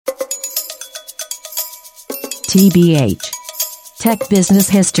TBH. Tech Business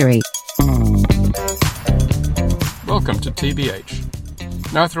History. Welcome to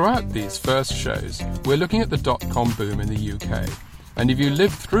TBH. Now, throughout these first shows, we're looking at the dot-com boom in the UK. And if you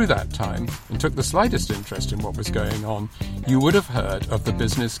lived through that time and took the slightest interest in what was going on, you would have heard of the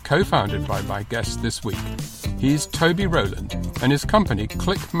business co-founded by my guest this week. He's Toby Rowland, and his company,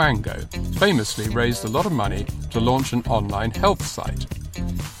 ClickMango, famously raised a lot of money to launch an online health site.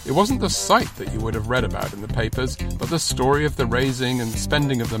 It wasn't the site that you would have read about in the papers, but the story of the raising and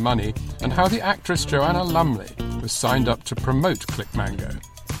spending of the money and how the actress Joanna Lumley was signed up to promote ClickMango.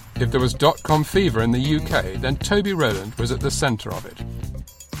 If there was dot-com fever in the UK, then Toby Rowland was at the centre of it.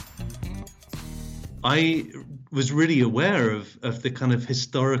 I was really aware of the kind of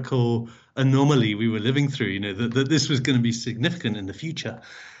historical anomaly we were living through, that this was going to be significant in the future.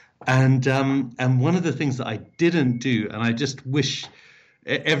 And one of the things that I didn't do, and I just wish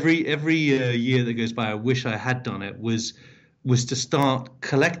every year that goes by, I wish I had done it, was to start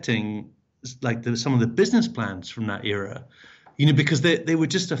collecting some of the business plans from that era. Because they were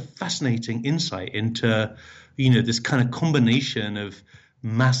just a fascinating insight into, this kind of combination of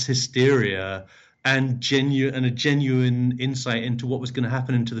mass hysteria and a genuine insight into what was going to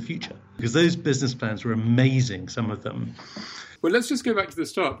happen into the future. Because those business plans were amazing, some of them. Well, let's just go back to the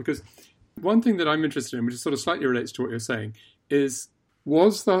start, because one thing that I'm interested in, which sort of slightly relates to what you're saying,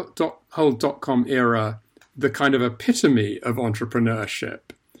 was the whole dot-com era the kind of epitome of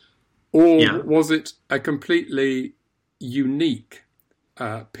entrepreneurship? Or was it a completely unique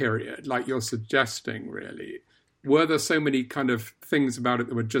period, like you're suggesting, really? Were there so many kind of things about it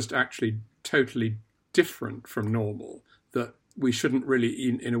that were just actually totally different from normal that we shouldn't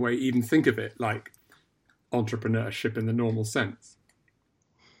really, in a way, even think of it like entrepreneurship in the normal sense?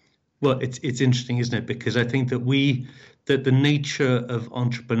 Well, it's interesting, isn't it? Because I think that the nature of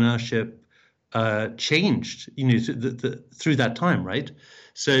entrepreneurship changed, through that time, right?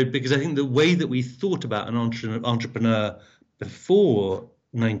 So, because I think the way that we thought about an entrepreneur before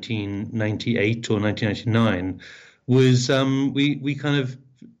 1998 or 1999 was we kind of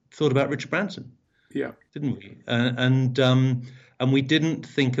thought about Richard Branson, didn't we? And we didn't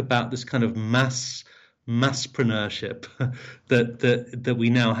think about this kind of masspreneurship that we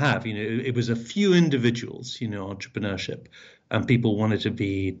now have. It was a few individuals, entrepreneurship, and people wanted to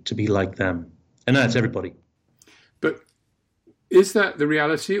be like them, and now it's everybody. But is that the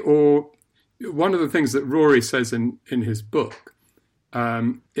reality? Or one of the things that Rory says in his book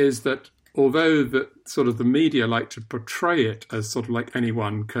is that although the media like to portray it as sort of like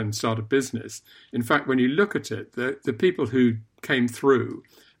anyone can start a business, in fact, when you look at it, the people who came through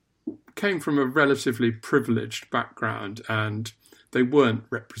came from a relatively privileged background, and they weren't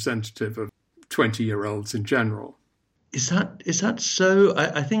representative of 20-year-olds in general. Is that so?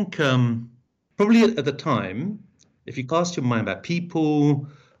 I think probably at the time, if you cast your mind back, people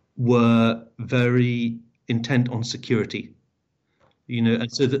were very intent on security,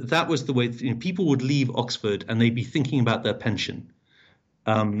 and so that was the way people would leave Oxford and they'd be thinking about their pension,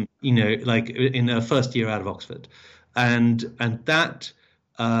 like in their first year out of Oxford, and that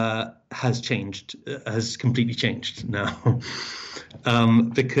has completely changed now,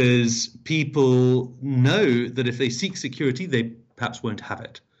 because people know that if they seek security, they perhaps won't have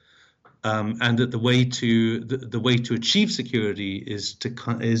it. And that the way to achieve security is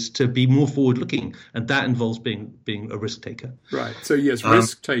to be more forward-looking, and that involves being a risk taker. Right. So yes,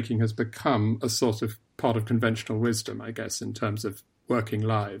 risk taking has become a sort of part of conventional wisdom, I guess, in terms of working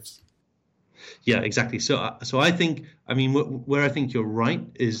lives. Yeah, exactly. So I think, where I think you're right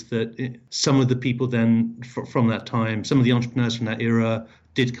is that some of the people then from that time, some of the entrepreneurs from that era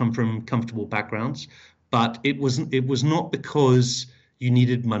did come from comfortable backgrounds, but it was not because you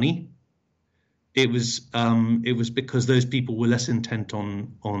needed money. It was because those people were less intent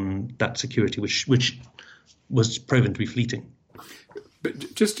on that security, which was proven to be fleeting.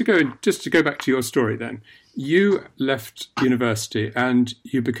 But just to go back to your story, then you left university and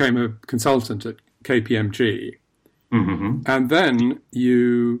you became a consultant at KPMG, and then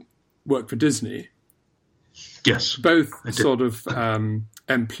you worked for Disney. Yes, both sort of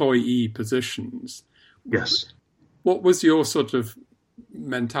employee positions. Yes. What was your sort of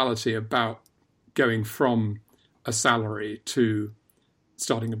mentality about going from a salary to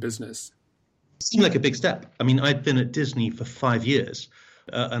starting a business? It seemed like a big step. I'd been at Disney for 5 years,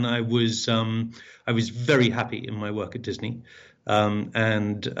 and I was very happy in my work at Disney. Disney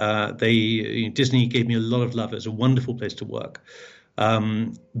gave me a lot of love. It was a wonderful place to work.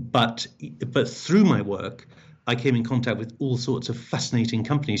 But through my work, I came in contact with all sorts of fascinating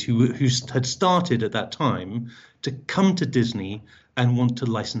companies who had started at that time to come to Disney and want to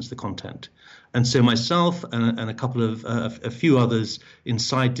license the content. And so myself and a couple of a few others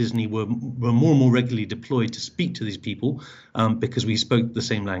inside Disney were more and more regularly deployed to speak to these people because we spoke the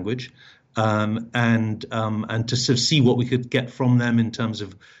same language, and to sort of see what we could get from them in terms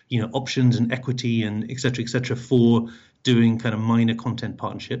of options and equity and et cetera for doing kind of minor content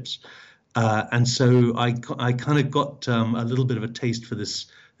partnerships. And so I kind of got a little bit of a taste for this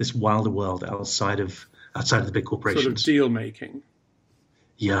wilder world outside of the big corporations. Sort of deal making.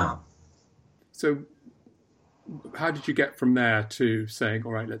 Yeah. So how did you get from there to saying,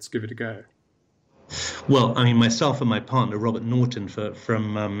 all right, let's give it a go? Well, I mean, myself and my partner, Robert Norton, from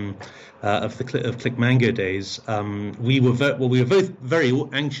ClickMango days, we were both very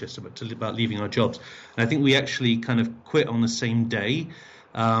anxious about leaving our jobs. And I think we actually kind of quit on the same day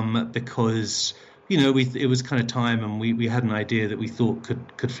because, it was kind of time, and we had an idea that we thought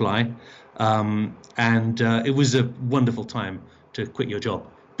could fly. And it was a wonderful time to quit your job,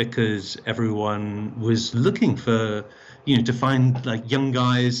 because everyone was looking for, to find like young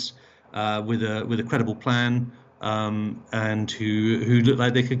guys with a credible plan, and who looked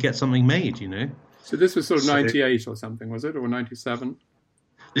like they could get something made, So this was sort of 98 or something, was it, or 97?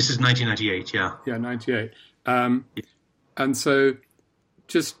 This is 1998, yeah. Yeah, 98. And so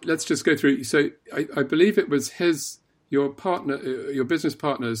let's just go through. So I believe it was your business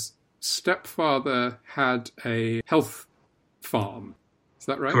partner's stepfather had a health farm. Is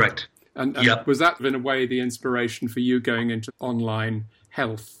that right? Correct. And yep. Was that, in a way, the inspiration for you going into online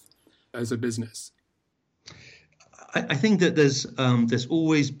health as a business? I think that there's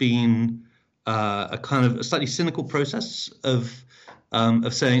always been a kind of a slightly cynical process of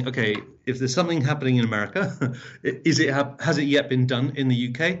saying, okay, if there's something happening in America, has it yet been done in the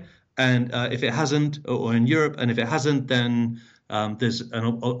UK? And if it hasn't, or in Europe, and if it hasn't, then there's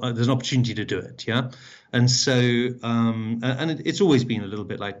an opportunity to do it, yeah. And so, it's always been a little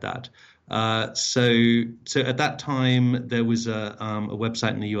bit like that. So at that time, there was a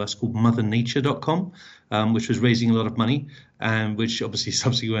website in the US called MotherNature.com, which was raising a lot of money, and which obviously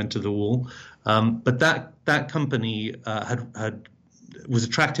subsequently went to the wall. But that company was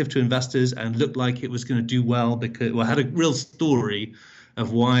attractive to investors and looked like it was going to do well because had a real story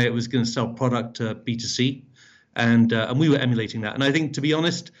of why it was going to sell product to B2C. And we were emulating that. And I think, to be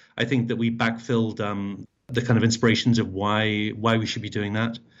honest, I think that we backfilled the kind of inspirations of why we should be doing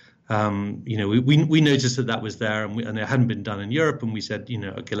that. We noticed that was there, and it hadn't been done in Europe, and we said,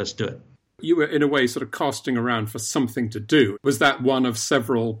 okay, let's do it. You were, in a way, sort of casting around for something to do. Was that one of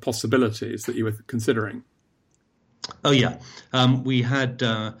several possibilities that you were considering? Oh, yeah. We had,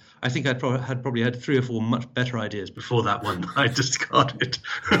 I think I probably had 3 or 4 much better ideas before that one. I discarded.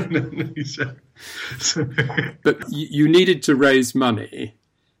 But you needed to raise money.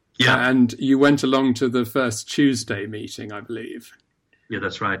 Yeah. And you went along to the First Tuesday meeting, I believe. Yeah,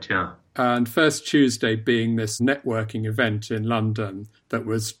 that's right, yeah. And First Tuesday being this networking event in London that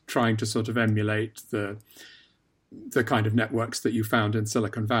was trying to sort of emulate the kind of networks that you found in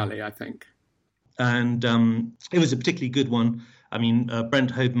Silicon Valley, I think. And it was a particularly good one. I mean,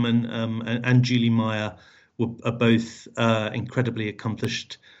 Brent Hoberman and Julie Meyer are both incredibly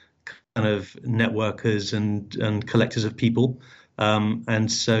accomplished kind of networkers and collectors of people.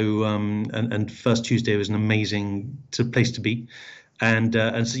 And First Tuesday was an amazing place to be.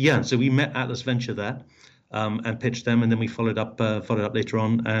 So we met Atlas Venture there and pitched them, and then we followed up later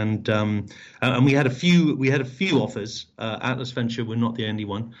on, and we had a few offers. Atlas Venture were not the only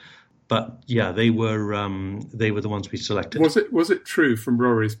one. But yeah, they were the ones we selected. Was it true from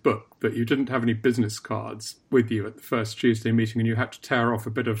Rory's book that you didn't have any business cards with you at the First Tuesday meeting, and you had to tear off a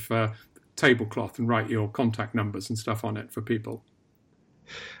bit of tablecloth and write your contact numbers and stuff on it for people?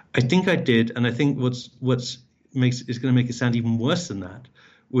 I think I did, and I think what's is going to make it sound even worse than that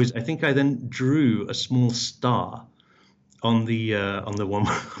was I think I then drew a small star on the one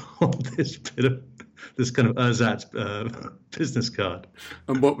on this bit of. This kind of ersatz business card.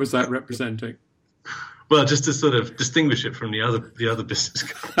 And what was that representing? Well, just to sort of distinguish it from the other business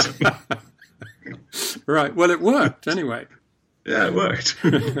cards. Right. Well, it worked anyway. Yeah, it worked.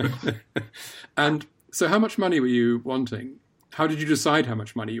 And so how much money were you wanting? How did you decide how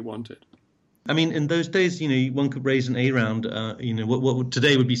much money you wanted? I mean, in those days, one could raise an A round, what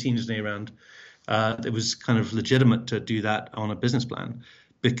today would be seen as an A round. It was kind of legitimate to do that on a business plan.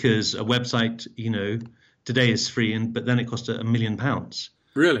 Because a website, today is free, but then it cost £1 million.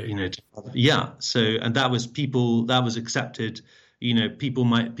 Really? Yeah. So, and that was accepted. People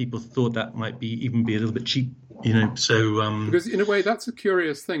thought that might even be a little bit cheap. So because in a way that's a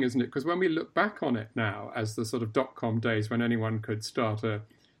curious thing, isn't it? Because when we look back on it now as the sort of .com days when anyone could start a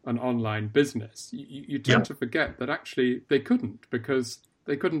an online business, you tend to forget that actually they couldn't, because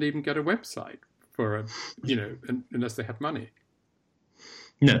they couldn't even get a website for unless they had money.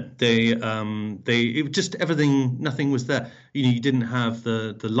 No, it was just everything. Nothing was there. You didn't have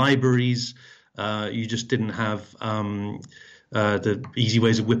the libraries. You just didn't have the easy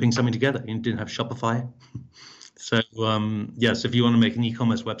ways of whipping something together. You didn't have Shopify. So so if you want to make an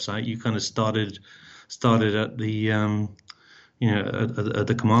e-commerce website, you kind of started at the at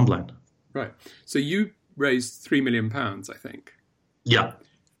the command line. Right. So you raised £3 million, I think. Yeah.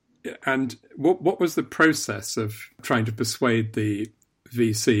 And what was the process of trying to persuade the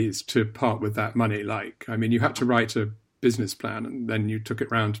VCs to part with that money like? I mean, you had to write a business plan and then you took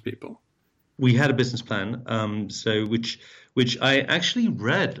it round to people. We had a business plan, which I actually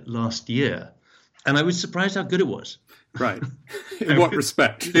read last year, and I was surprised how good it was. Right. In what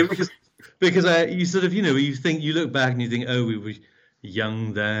respect? Because you sort of, you look back and you think, oh, we were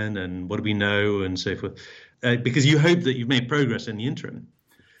young then, and what do we know, and so forth. Because you hope that you've made progress in the interim.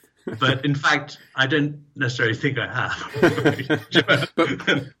 But in fact, I don't necessarily think I have.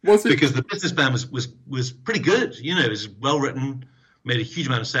 But was it because the business plan was pretty good? It was well written, made a huge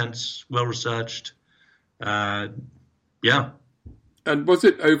amount of sense, well researched. And was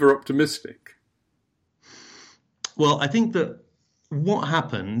it over optimistic? Well, I think that what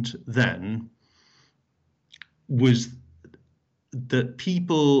happened then was that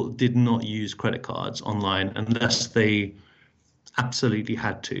people did not use credit cards online unless they absolutely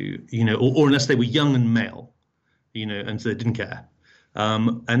had to, or unless they were young and male, and so they didn't care.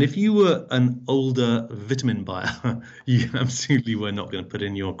 And if you were an older vitamin buyer, you absolutely were not going to put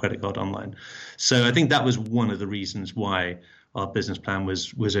in your credit card online. So I think that was one of the reasons why our business plan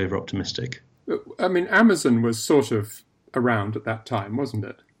was over optimistic. I mean, Amazon was sort of around at that time, wasn't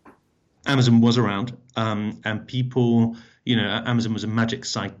it? Amazon was around, and people, Amazon was a magic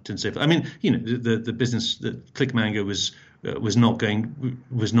site and so forth. I mean, the business that ClickMango was not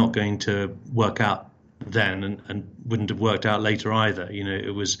going to work out then, and wouldn't have worked out later either.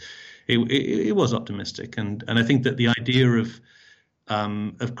 It was optimistic, and I think that the idea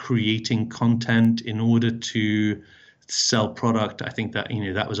of creating content in order to sell product, I think that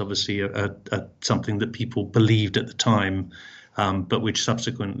that was obviously a something that people believed at the time, but which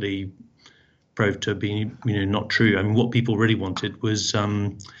subsequently proved to be not true. I mean, what people really wanted was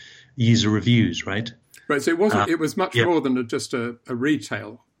user reviews, right? Right. So it wasn't. It was much more than just a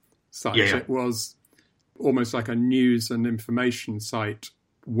retail site. Yeah. It was almost like a news and information site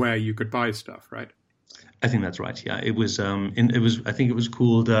where you could buy stuff, right? I think that's right. Yeah, it was. I think it was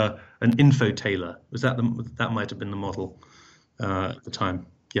called an info tailor. Was that that might have been the model at the time?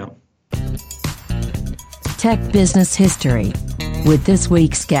 Yeah. Tech Business History with this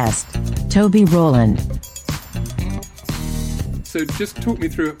week's guest, Toby Rowland. So just talk me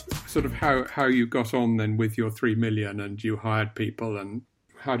through sort of how you got on then with your 3 million, and you hired people, and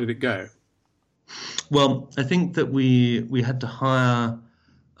how did it go? Well, I think that we had to hire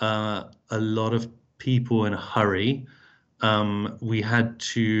a lot of people in a hurry. We had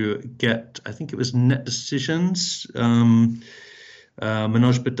to get, I think it was Net Decisions, Manoj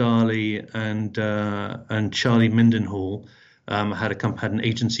Badali and Charlie Mindenhall had an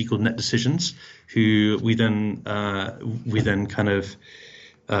agency called Net Decisions, who we then kind of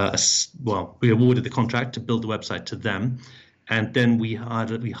we awarded the contract to build the website to them, and then we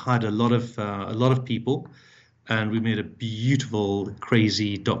hired a lot of people, and we made a beautiful,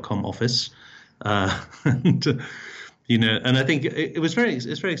 crazy .com office, and I think it's very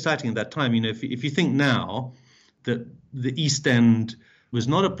exciting at that time. If you think now that the East End was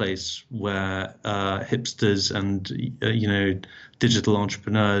not a place where hipsters and digital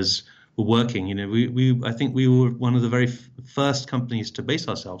entrepreneurs were working. I think we were one of the very first companies to base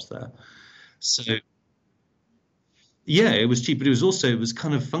ourselves there. So yeah, it was cheap, but it was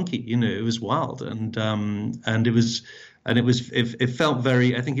kind of funky. It was wild, and it felt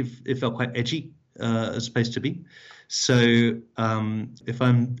very. I think it felt quite edgy as a place to be. So if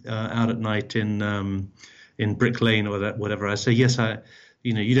I'm out at night in Brick Lane or whatever, I say, yes,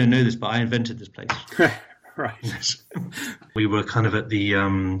 you don't know this, but I invented this place. Right. We were kind of at the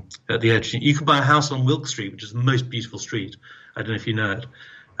edge. You could buy a house on Wilk Street, which is the most beautiful street. I don't know if you know it.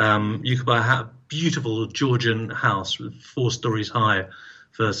 You could buy a beautiful Georgian house with 4 stories high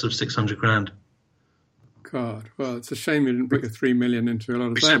for sort of $600,000. God, well, it's a shame you didn't put your 3 million into a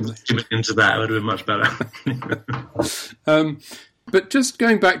lot of families. Into that, it would have been much better. But just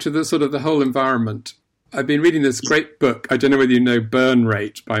going back to the sort of the whole environment, I've been reading this great book. I don't know whether you know Burn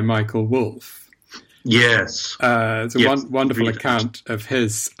Rate by Michael Wolff. Yes. It's a wonderful account of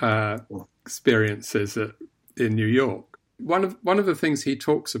his experiences in New York. One of the things he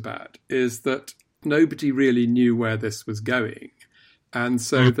talks about is that nobody really knew where this was going. And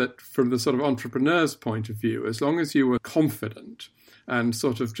so that from the sort of entrepreneur's point of view, as long as you were confident and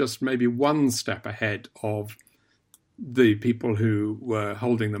sort of just maybe one step ahead of the people who were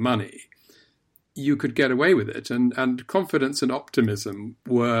holding the money, you could get away with it. And confidence and optimism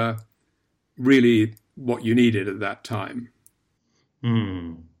were really what you needed at that time.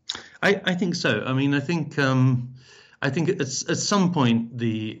 I think so. I mean, I think at some point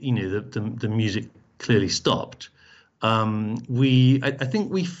the music clearly stopped. I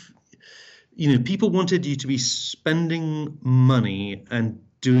think people wanted you to be spending money and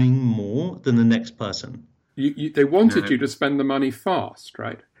doing more than the next person. They wanted you to spend the money fast,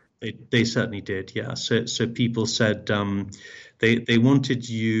 right? They certainly did, yeah. So people said they wanted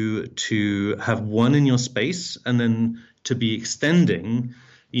you to have one in your space and then to be extending.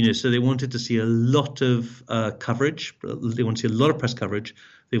 So they wanted to see a lot of coverage. They want to see a lot of press coverage.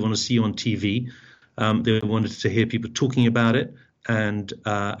 They want to see you on TV. They wanted to hear people talking about it, and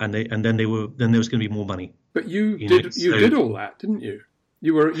then there was going to be more money. But you did all that, didn't you?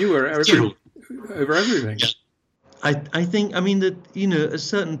 You were over everything. Yeah. I think, that, at a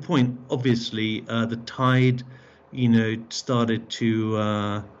certain point, obviously, the tide, started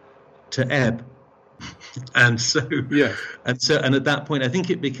to ebb. And so, yeah. And at that point, I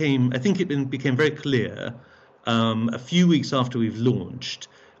think it became very clear, a few weeks after we've launched,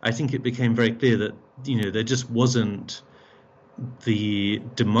 I think it became very clear that, there just wasn't the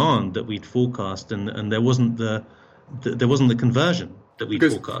demand that we'd forecast, and there wasn't the conversion that we'd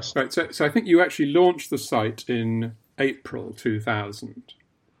forecast. Right. So I think you actually launched the site in April 2000.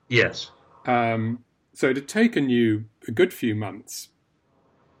 Yes. So it had taken you a good few months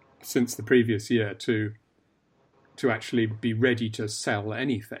since the previous year to actually be ready to sell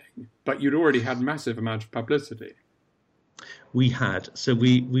anything, but you'd already had massive amount of publicity. We had. So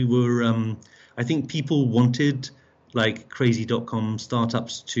we were, I think people wanted like crazy.com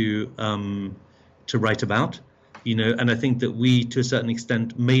startups to write about, and I think that we, to a certain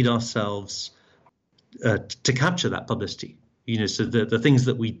extent, made ourselves to capture that publicity, so the things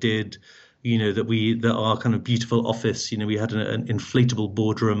that we did, that our kind of beautiful office, we had an inflatable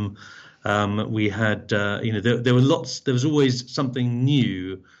boardroom. We had, there was always something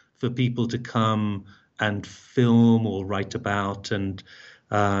new for people to come and film or write about, and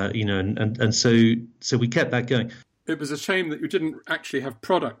so we kept that going. It was a shame that you didn't actually have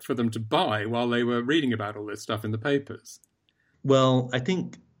product for them to buy while they were reading about all this stuff in the papers. Well, I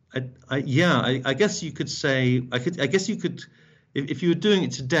think, I guess you could say, I guess you could, if you were doing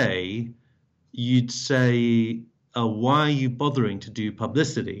it today, you'd say, why are you bothering to do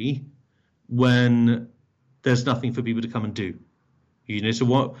publicity when there's nothing for people to come and do? So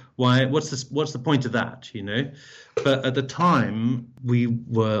what's the point of that? But at the time we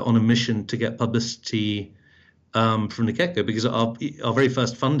were on a mission to get publicity from the get-go, because our very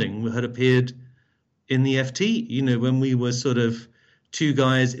first funding had appeared in the FT. When we were sort of two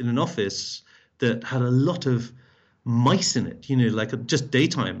guys in an office that had a lot of mice in it. Like just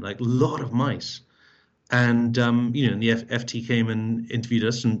daytime, like a lot of mice. And and the FT came and interviewed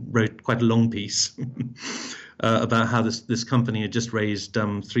us and wrote quite a long piece. About how this company had just raised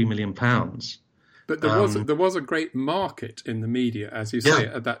 £3 million. But there was a great market in the media, as you say,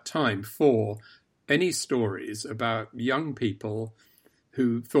 at that time, for any stories about young people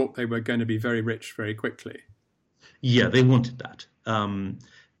who thought they were going to be very rich very quickly. Yeah, they wanted that. So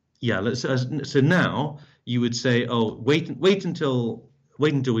now you would say, wait until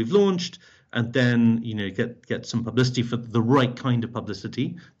we've launched, and then get some publicity, for the right kind of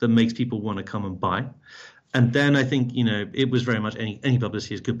publicity that makes people want to come and buy. And then I think, it was very much any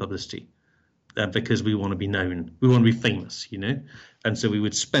publicity is good publicity, because we want to be known. We want to be famous, And so we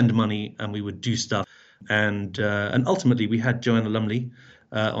would spend money and we would do stuff. And ultimately we had Joanna Lumley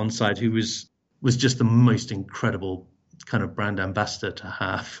on site, who was just the most incredible kind of brand ambassador to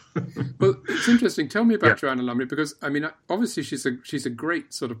have. Well, it's interesting. Tell me about Joanna Lumley, because, obviously she's a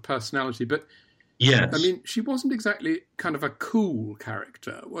great sort of personality, but yes. She wasn't exactly kind of a cool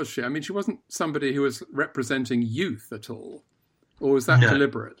character, was she? She wasn't somebody who was representing youth at all. Or was that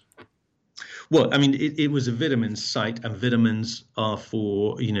deliberate? Well, it was a vitamins site, and vitamins are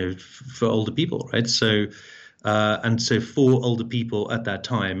for older people, right? So, and so for older people at that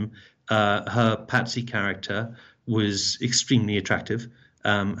time, her Patsy character was extremely attractive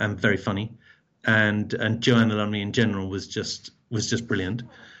and very funny, and Joanna Lumley in general was just brilliant,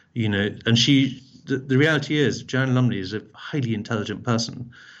 and she. The reality is, Joanna Lumley is a highly intelligent person,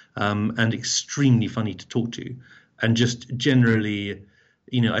 and extremely funny to talk to, and just generally,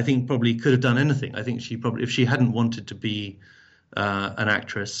 I think probably could have done anything. I think she probably, if she hadn't wanted to be an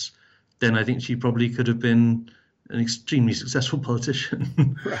actress, then I think she probably could have been an extremely successful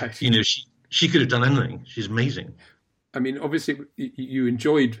politician. Right. She could have done anything. She's amazing. I mean, obviously, you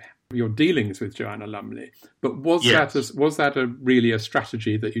enjoyed your dealings with Joanna Lumley, but was that really a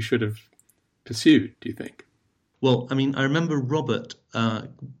strategy that you should have pursued, do you think? Well, I mean, I remember Robert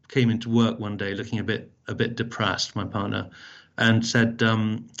came into work one day looking a bit depressed, my partner, and said,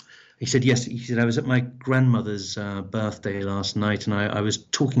 he said, yes, he said, I was at my grandmother's birthday last night, and I was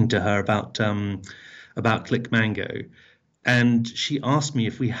talking to her about ClickMango, and she asked me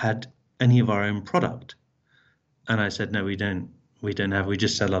if we had any of our own product. And I said, no, we don't. We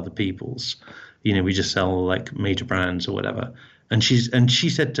just sell other people's. We just sell like major brands or whatever. And he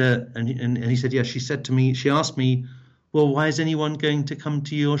said, yeah, she said to me, she asked me, well, why is anyone going to come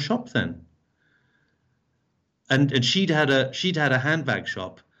to your shop then? And she'd had a handbag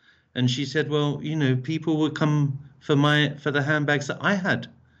shop, and she said, well, people would come for the handbags that I had.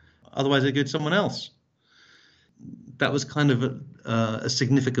 Otherwise they'd go to someone else. That was kind of a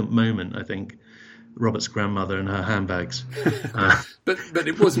significant moment, I think. Robert's grandmother and her handbags. But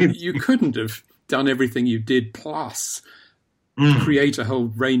it wasn't, you couldn't have done everything you did plus create a whole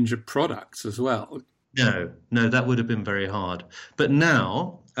range of products as well. No, that would have been very hard. But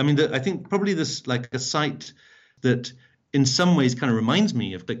now, I mean, I think probably this, like a site that in some ways kind of reminds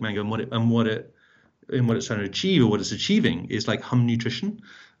me of ClickMango and what it's trying to achieve or what it's achieving is like Hum Nutrition,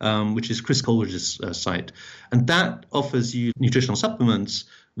 which is Chris Coleridge's site. And that offers you nutritional supplements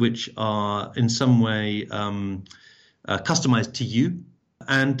which are in some way customized to you,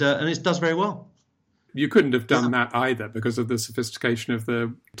 and it does very well. You couldn't have done that either because of the sophistication of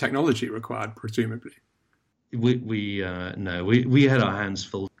the technology required, presumably. We had our hands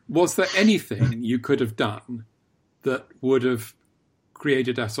full. Was there anything you could have done that would have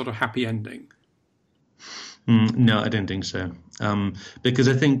created a sort of happy ending? No, I don't think so. Because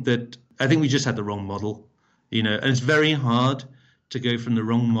I think we just had the wrong model, and it's very hard to go from the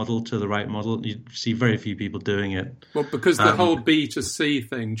wrong model to the right model. You see very few people doing it. Well, because the whole B2C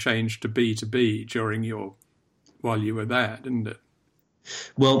thing changed to B2B while you were there, didn't it?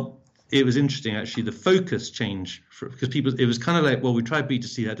 Well, it was interesting actually. The focus changed because it was kind of like, well, we tried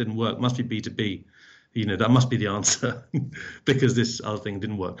B2C, that didn't work. Must be B2B. That must be the answer because this other thing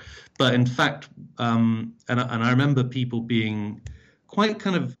didn't work. But in fact, and I remember people being quite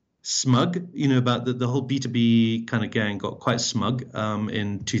kind of smug, about the whole B2B kind of gang got quite smug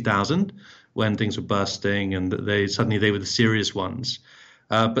in 2000 when things were bursting and that they were the serious ones.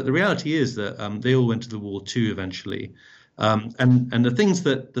 But the reality is that they all went to the wall too eventually. And the things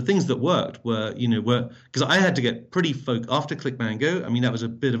that worked were because I had to get pretty after ClickMango. I mean, that was a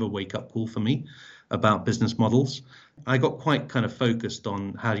bit of a wake up call for me about business models. I got quite kind of focused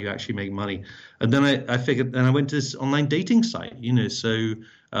on how do you actually make money. And then I figured, and I went to this online dating site, so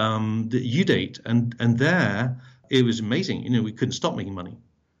the UDate, and there it was amazing. We couldn't stop making money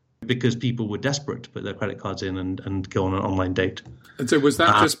because people were desperate to put their credit cards in and go on an online date. And so was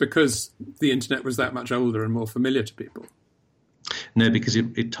that just because the internet was that much older and more familiar to people? No, because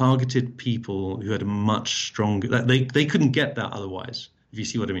it targeted people who had a much stronger, they couldn't get that otherwise, if you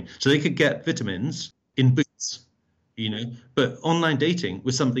see what I mean. So they could get vitamins in Boots, but online dating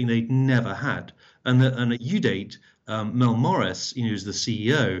was something they'd never had. And at UDate, Mel Morris, who's the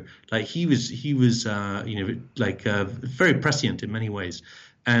CEO, like he was very prescient in many ways.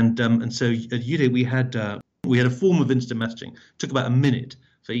 And so at UDate we had a form of instant messaging. It took about a minute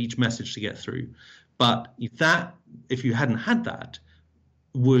for each message to get through. But if you hadn't had that,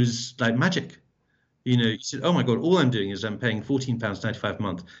 was like magic. You said, oh my God, all I'm doing is I'm paying £14.95 a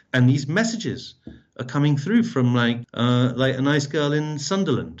month. And these messages are coming through from like a nice girl in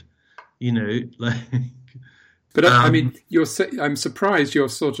Sunderland, But I mean, I'm surprised you're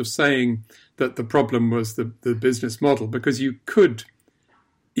sort of saying that the problem was the business model, because you could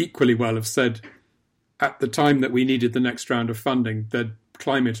equally well have said at the time that we needed the next round of funding, the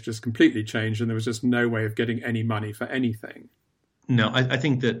climate just completely changed and there was just no way of getting any money for anything. No, I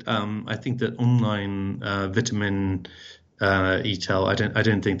think that online vitamin e-tail, I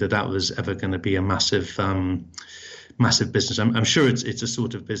don't think that was ever going to be a massive business. I'm sure it's a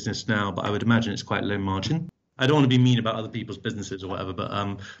sort of business now, but I would imagine it's quite low margin. I don't want to be mean about other people's businesses or whatever,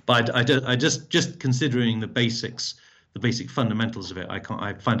 but I just considering the basic fundamentals of it,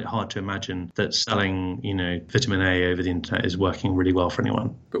 I find it hard to imagine that selling vitamin A over the internet is working really well for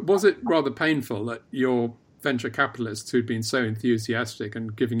anyone. But was it rather painful that your venture capitalists who'd been so enthusiastic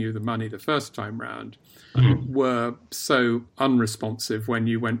and giving you the money the first time round were so unresponsive when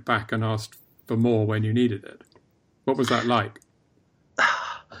you went back and asked for more when you needed it? What was that like?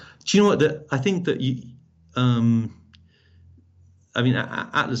 Do you know what? I think that I mean,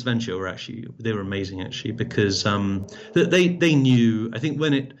 Atlas Venture they were amazing actually, because they knew. I think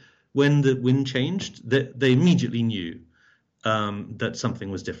when the wind changed, they immediately knew that something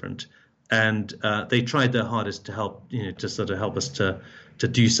was different, and they tried their hardest to help, to sort of help us to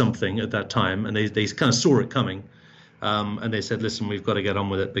do something at that time, and they kind of saw it coming, and they said, "Listen, we've got to get on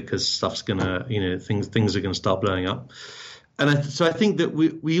with it because stuff's gonna, things are gonna start blowing up." And so I think that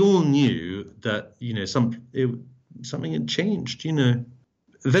we all knew that something had changed.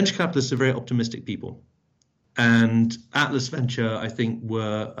 Venture capitalists are very optimistic people, and Atlas Venture, I think,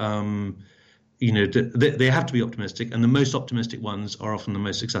 were they have to be optimistic, and the most optimistic ones are often the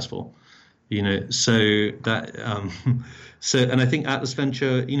most successful. So that and I think Atlas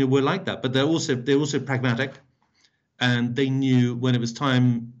Venture, were like that, but they're also pragmatic, and they knew when it was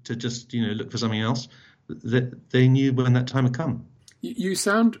time to just look for something else. That they knew when that time had come. You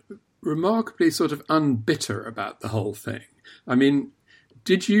sound remarkably sort of unbitter about the whole thing. I mean,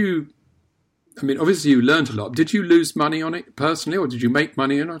 obviously you learned a lot. Did you lose money on it personally, or did you make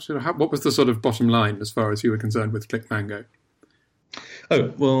money on it? What was the sort of bottom line as far as you were concerned with ClickMango?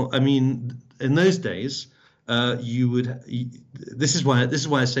 Oh, well, I mean, in those days, this is why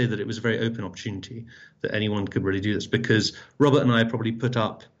I say that it was a very open opportunity, that anyone could really do this, because Robert and I probably put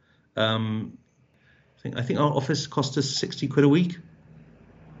up, I think our office cost us 60 quid a week.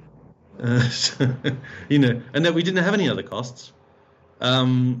 And then we didn't have any other costs,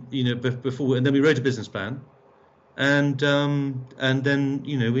 before, and then we wrote a business plan, and then,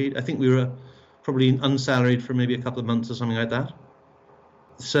 I think we were probably unsalaried for maybe a couple of months or something like that.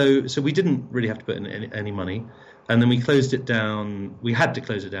 So we didn't really have to put in any money, and then we closed it down. We had to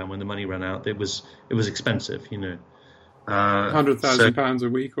close it down when the money ran out. It was expensive, £100,000 a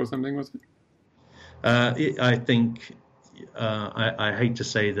week or something, was it? I think I hate to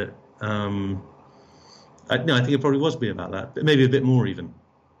say that. I think it probably was about that, but maybe a bit more even.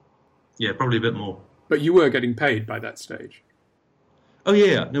 Yeah, probably a bit more. But you were getting paid by that stage. Oh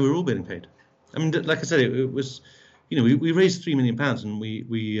yeah, no, we were all getting paid. I mean, like I said, it was, we raised £3 million, and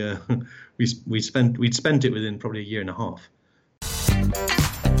we'd spent it within probably a year and a half.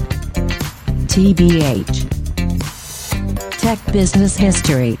 TBH Tech Business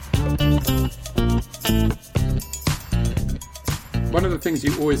History. One of the things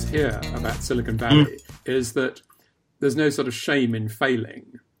you always hear about Silicon Valley is that there's no sort of shame in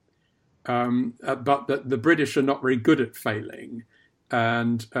failing, but that the British are not very good at failing.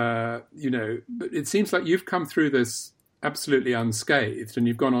 And, but it seems like you've come through this absolutely unscathed, and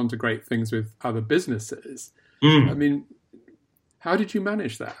you've gone on to great things with other businesses. I mean, how did you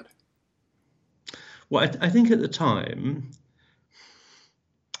manage that? Well, I think at the time,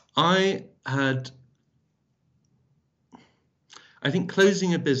 I think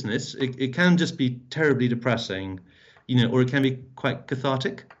closing a business, it can just be terribly depressing, or it can be quite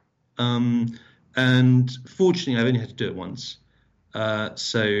cathartic. And fortunately, I've only had to do it once.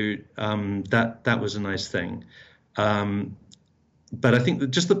 So that was a nice thing. But I think that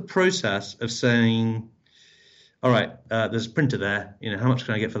just the process of saying, all right, there's a printer there, how much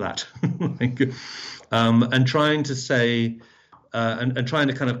can I get for that? And trying to say, and trying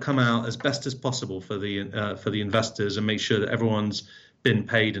to kind of come out as best as possible for the investors and make sure that everyone's been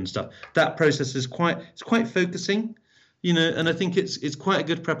paid and stuff. That process is quite focusing, and I think it's quite a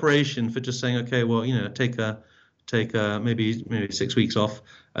good preparation for just saying, okay, well, take maybe 6 weeks off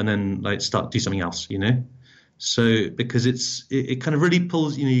and then do something else, So because it kind of really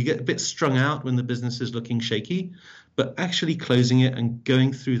pulls, you get a bit strung out when the business is looking shaky, but actually closing it and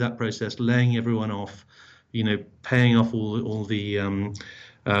going through that process, laying everyone off, paying off all the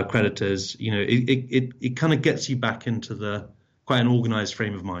creditors, it kind of gets you back into quite an organized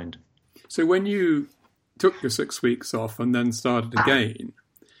frame of mind. So when you took your 6 weeks off and then started again,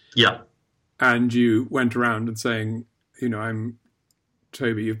 yeah, and you went around and saying, I'm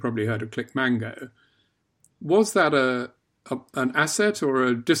Toby, you've probably heard of ClickMango. Was that an asset or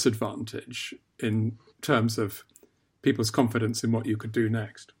a disadvantage in terms of people's confidence in what you could do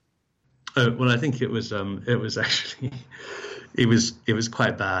next? Oh, well, I think it was actually it was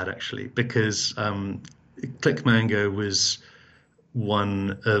quite bad actually, because ClickMango was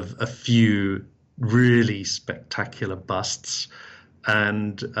one of a few really spectacular busts,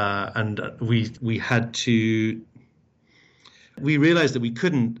 and we realized that we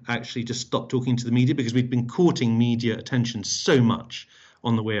couldn't actually just stop talking to the media, because we'd been courting media attention so much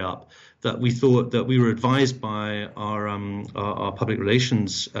on the way up that we thought that we were advised by our public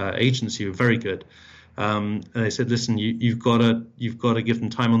relations agency, who were very good. And they said, listen, you've got to give them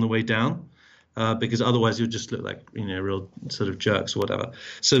time on the way down, because otherwise you'll just look like, real sort of jerks or whatever.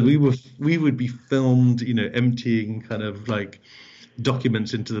 So we would be filmed, emptying kind of like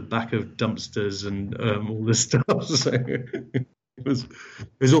documents into the back of dumpsters and all this stuff. So it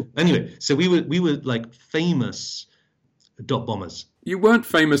was all, anyway. So we were like famous dot bombers. You weren't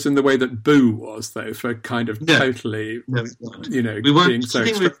famous in the way that Boo was, though, for kind of totally, we weren't. being so. I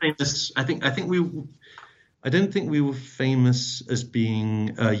think we were famous. I don't think we were famous as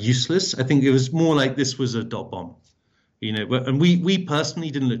being useless. I think it was more like this was a dot bomb, And we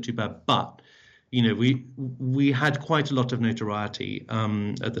personally didn't look too bad, but we had quite a lot of notoriety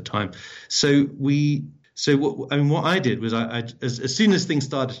at the time. So what I did was as soon as things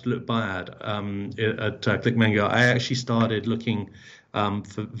started to look bad at ClickMango, I actually started looking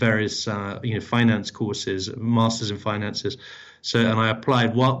for various finance courses, masters in finances. And I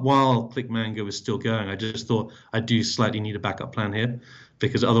applied while ClickMango was still going. I just thought I do slightly need a backup plan here,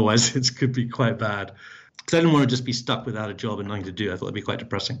 because otherwise it could be quite bad. Because I didn't want to just be stuck without a job and nothing to do. I thought it'd be quite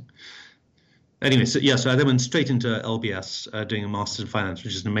depressing. Anyway, so I then went straight into LBS, doing a master's in finance,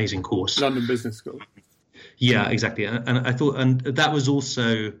 which is an amazing course. London Business School. Yeah, exactly. And I thought, and that was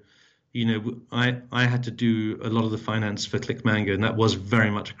also, I had to do a lot of the finance for ClickMango, and that was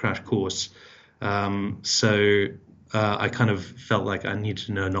very much a crash course. So I kind of felt like I needed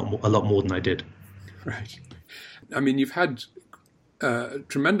to know a lot more than I did. Right. I mean, you've had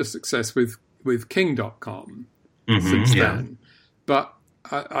tremendous success with King.com since then, but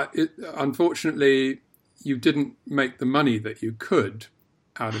unfortunately, you didn't make the money that you could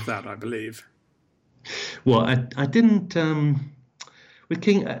out of that, I believe. Well, I didn't. With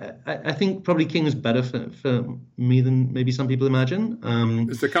King, I think probably King was better for me than maybe some people imagine.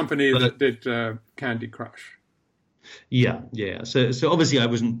 It's the company that did Candy Crush. Yeah. So obviously I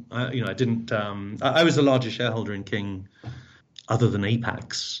wasn't. I didn't. I was the largest shareholder in King, other than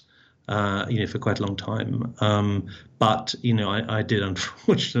Apax. For quite a long time. But I did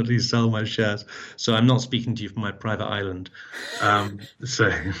unfortunately sell my shares. So I'm not speaking to you from my private island.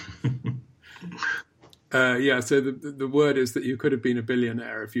 So the word is that you could have been a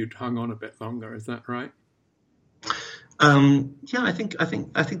billionaire if you'd hung on a bit longer. Is that right? Yeah, I think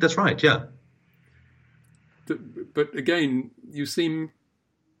that's right. Yeah. But again, you seem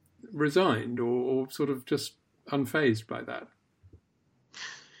resigned or sort of just unfazed by that.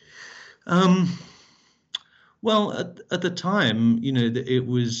 Well, at the time, it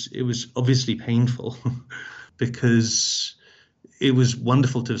was obviously painful because it was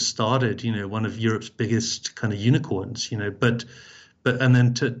wonderful to have started, one of Europe's biggest kind of unicorns, but and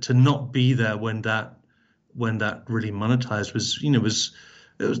then to not be there when that really monetized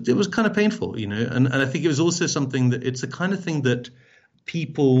was kind of painful, and I think it was also something that it's the kind of thing that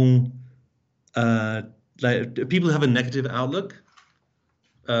people who have a negative outlook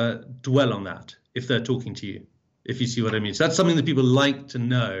dwell on that if they're talking to you, if you see what I mean. So that's something that people like to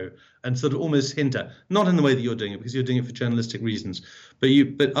know and sort of almost hint at, not in the way that you're doing it because you're doing it for journalistic reasons, but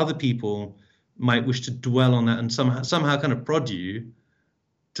other people might wish to dwell on that and somehow kind of prod you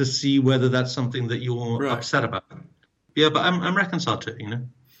to see whether that's something that you're upset about. Yeah, but I'm reconciled to it,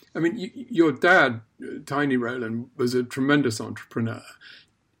 I mean, your dad, Tiny Rowland, was a tremendous entrepreneur.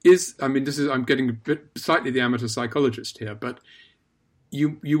 I'm getting a bit slightly the amateur psychologist here, but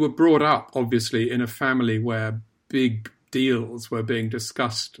you were brought up, obviously, in a family where big deals were being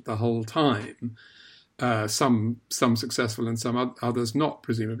discussed the whole time. Some successful and some others not,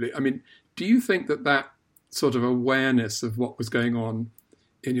 presumably. I mean, do you think that sort of awareness of what was going on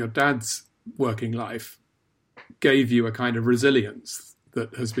in your dad's working life gave you a kind of resilience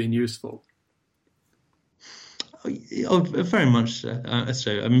that has been useful? Oh, very much so.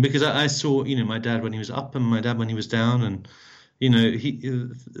 I mean, because I saw, my dad when he was up and my dad when he was down, and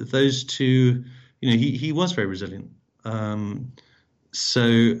those two, he was very resilient. And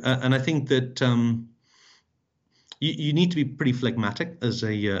I think that you need to be pretty phlegmatic as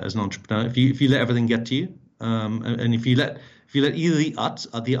an entrepreneur. If you let everything get to you, and if you let either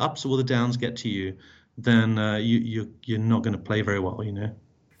the ups or the downs get to you, then you're not going to play very well.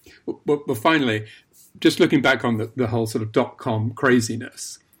 Well, finally, just looking back on the whole sort of .com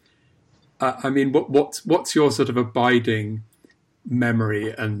craziness, I mean, what's your sort of abiding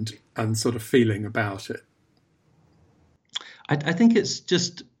memory and sort of feeling about it? I think it's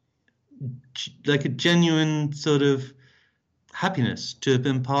just like a genuine sort of happiness to have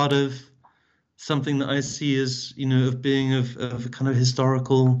been part of something that I see as, of being of kind of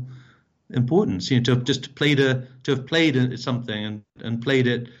historical importance, to have played something and played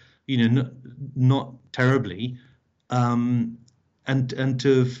it, not terribly, and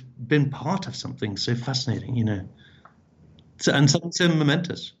to have been part of something so fascinating, and something so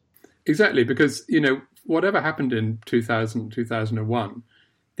momentous. Exactly, because, whatever happened in 2000, 2001,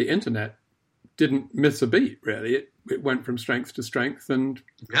 the internet didn't miss a beat, really. It went from strength to strength, and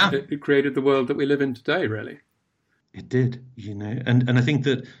it created the world that we live in today, really. It did, and I think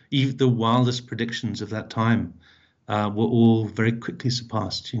that even the wildest predictions of that time were all very quickly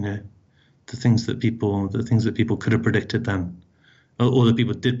surpassed. The things that people could have predicted then, or that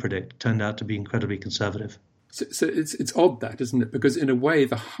people did predict, turned out to be incredibly conservative. So it's odd, that, isn't it? Because in a way,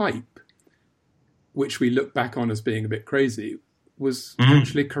 the hype, which we look back on as being a bit crazy, was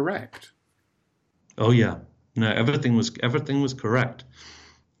actually correct. Oh yeah, no, everything was correct.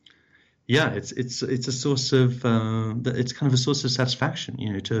 Yeah, it's a source of it's kind of a source of satisfaction,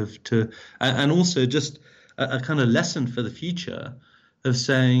 and also just a kind of lesson for the future of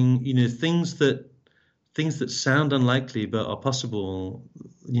saying, things that sound unlikely but are possible,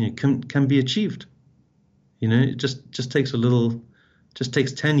 can be achieved. It just takes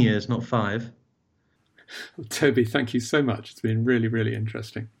 10 years, not 5. Well, Toby, thank you so much. It's been really, really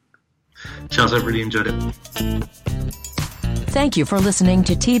interesting. Charles, I've really enjoyed it. Thank you for listening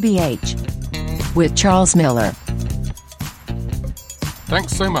to TBH with Charles Miller.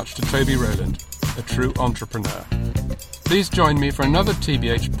 Thanks so much to Toby Rowland, a true entrepreneur. Please join me for another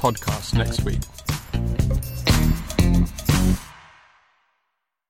TBH podcast next week.